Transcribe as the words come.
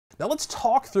Now let's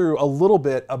talk through a little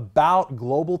bit about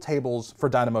global tables for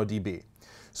DynamoDB.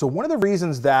 So one of the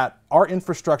reasons that our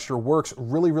infrastructure works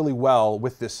really, really well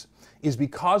with this is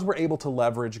because we're able to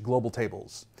leverage global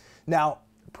tables. Now,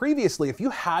 previously, if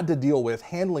you had to deal with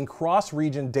handling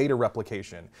cross-region data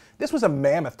replication, this was a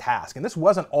mammoth task, and this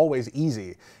wasn't always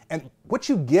easy. And what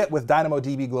you get with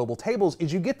DynamoDB Global Tables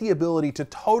is you get the ability to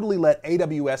totally let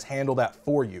AWS handle that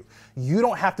for you. You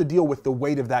don't have to deal with the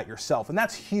weight of that yourself, and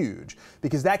that's huge,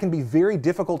 because that can be very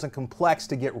difficult and complex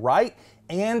to get right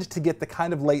and to get the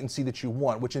kind of latency that you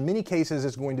want, which in many cases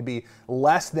is going to be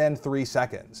less than 3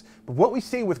 seconds. But what we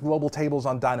see with global tables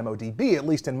on DynamoDB, at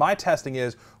least in my testing,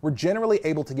 is we're generally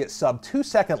able to get sub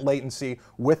 2-second latency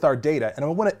with our data, and I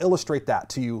want to illustrate that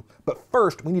to you. But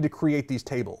first, we need to create these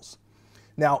tables.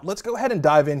 Now, let's go ahead and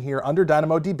dive in here under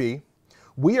DynamoDB.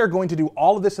 We are going to do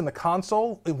all of this in the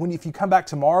console. If you come back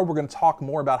tomorrow, we're going to talk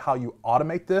more about how you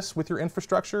automate this with your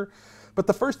infrastructure. But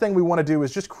the first thing we want to do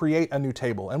is just create a new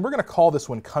table. And we're going to call this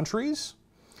one countries.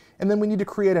 And then we need to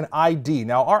create an ID.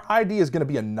 Now, our ID is going to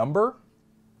be a number.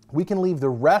 We can leave the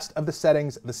rest of the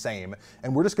settings the same.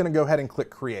 And we're just going to go ahead and click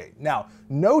create. Now,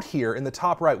 note here in the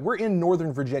top right, we're in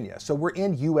Northern Virginia. So we're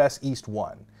in US East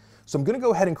 1. So I'm going to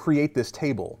go ahead and create this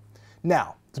table.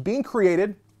 Now, it's being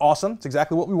created. Awesome. It's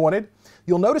exactly what we wanted.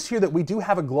 You'll notice here that we do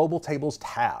have a global tables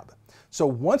tab. So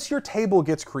once your table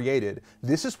gets created,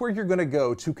 this is where you're going to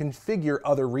go to configure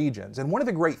other regions. And one of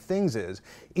the great things is,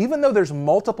 even though there's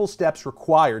multiple steps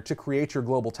required to create your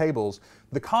global tables,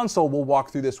 the console will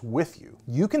walk through this with you.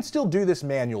 You can still do this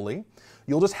manually.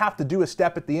 You'll just have to do a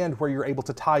step at the end where you're able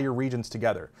to tie your regions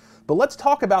together. But let's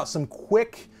talk about some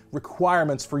quick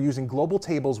requirements for using global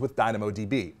tables with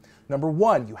DynamoDB. Number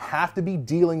one, you have to be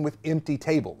dealing with empty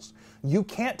tables. You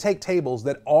can't take tables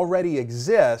that already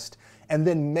exist and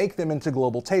then make them into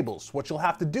global tables. What you'll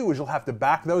have to do is you'll have to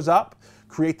back those up,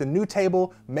 create the new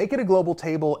table, make it a global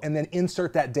table, and then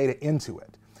insert that data into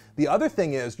it. The other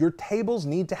thing is your tables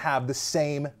need to have the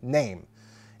same name,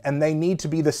 and they need to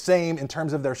be the same in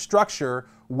terms of their structure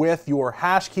with your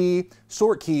hash key,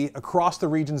 sort key across the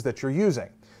regions that you're using.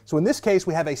 So in this case,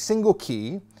 we have a single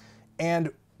key,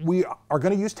 and we are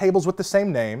going to use tables with the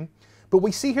same name, but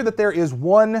we see here that there is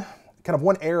one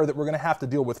error that we're going to have to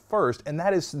deal with first, and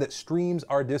that is that streams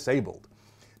are disabled.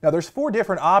 Now, there's 4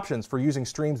 different options for using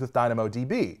streams with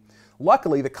DynamoDB.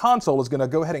 Luckily, the console is going to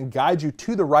go ahead and guide you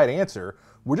to the right answer.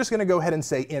 We're just going to go ahead and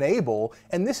say enable,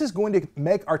 and this is going to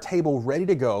make our table ready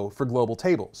to go for global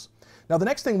tables. Now, the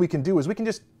next thing we can do is we can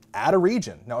just add a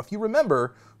region. Now, if you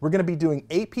remember, we're going to be doing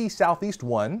AP Southeast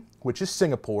 1, which is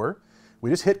Singapore. We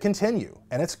just hit continue,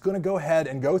 and it's going to go ahead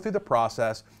and go through the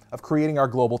process of creating our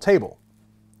global table.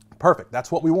 Perfect,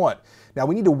 that's what we want. Now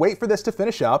we need to wait for this to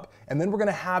finish up, and then we're going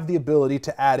to have the ability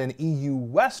to add an EU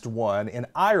West 1 in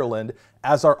Ireland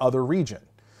as our other region.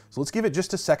 So let's give it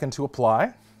just a second to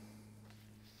apply.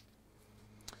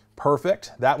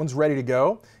 Perfect, that one's ready to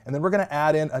go. And then we're going to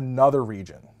add in another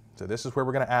region. So this is where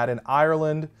we're going to add in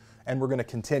Ireland, and we're going to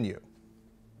continue.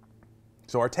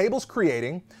 So our table's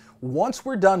creating. Once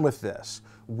we're done with this,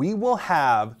 we will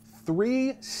have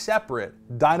 3 separate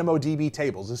DynamoDB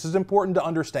tables. This is important to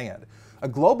understand. A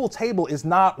global table is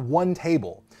not one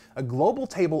table. A global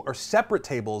table are separate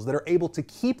tables that are able to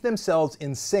keep themselves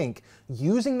in sync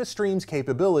using the streams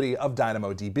capability of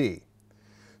DynamoDB.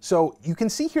 So you can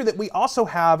see here that we also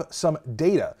have some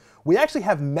data. We actually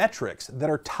have metrics that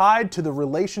are tied to the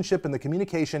relationship and the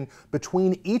communication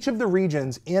between each of the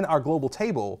regions in our global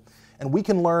table, and we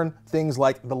can learn things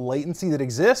like the latency that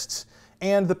exists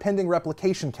and the pending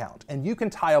replication count. And you can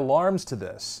tie alarms to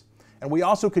this. And we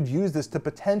also could use this to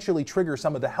potentially trigger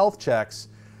some of the health checks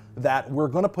that we're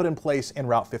going to put in place in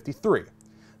Route 53.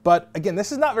 But again,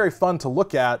 this is not very fun to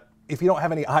look at if you don't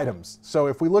have any items. So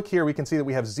if we look here, we can see that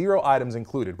we have 0 items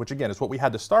included, which again is what we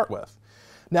had to start with.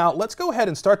 Now let's go ahead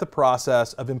and start the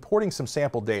process of importing some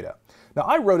sample data. Now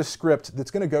I wrote a script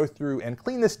that's going to go through and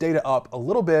clean this data up a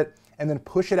little bit and then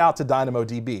push it out to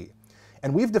DynamoDB.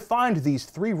 And we've defined these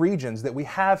 3 regions that we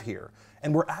have here.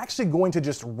 And we're actually going to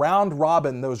just round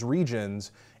robin those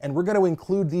regions, and we're going to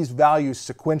include these values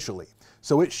sequentially.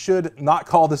 So it should not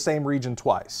call the same region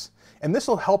twice. And this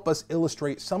will help us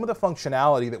illustrate some of the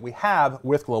functionality that we have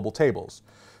with global tables.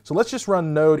 So let's just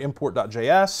run node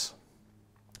import.js,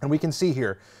 and we can see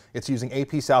here it's using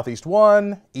AP Southeast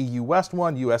 1, EU West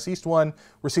 1, US East 1.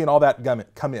 We're seeing all that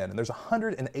come in, and there's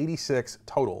 186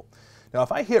 total. Now,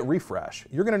 if I hit refresh,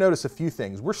 you're going to notice a few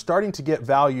things. We're starting to get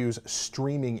values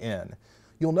streaming in.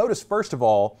 You'll notice, first of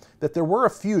all, that there were a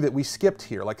few that we skipped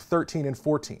here, like 13 and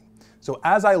 14. So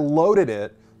as I loaded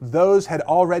it, those had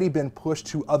already been pushed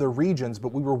to other regions,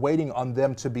 but we were waiting on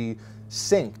them to be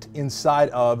synced inside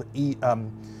of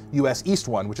US East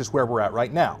one, which is where we're at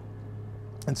right now.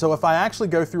 And so if I actually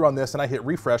go through on this and I hit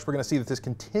refresh, we're going to see that this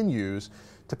continues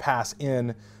to pass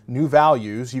in new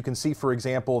values. You can see, for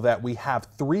example, that we have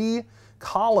 3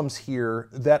 columns here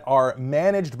that are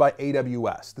managed by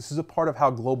AWS. This is a part of how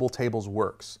global tables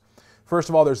works. First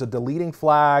of all, there's a deleting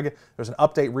flag, there's an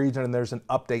update region, and there's an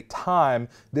update time.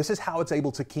 This is how it's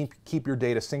able to keep your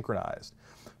data synchronized.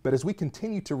 But as we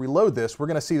continue to reload this, we're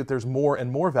going to see that there's more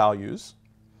and more values.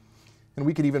 And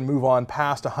we could even move on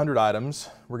past 100 items.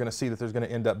 We're going to see that there's going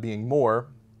to end up being more.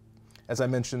 As I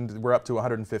mentioned, we're up to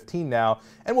 115 now,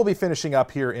 and we'll be finishing up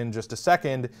here in just a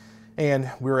second. And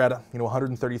we're at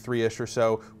 133-ish or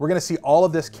so. We're going to see all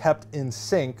of this kept in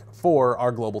sync for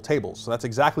our global tables. So that's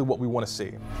exactly what we want to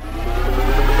see.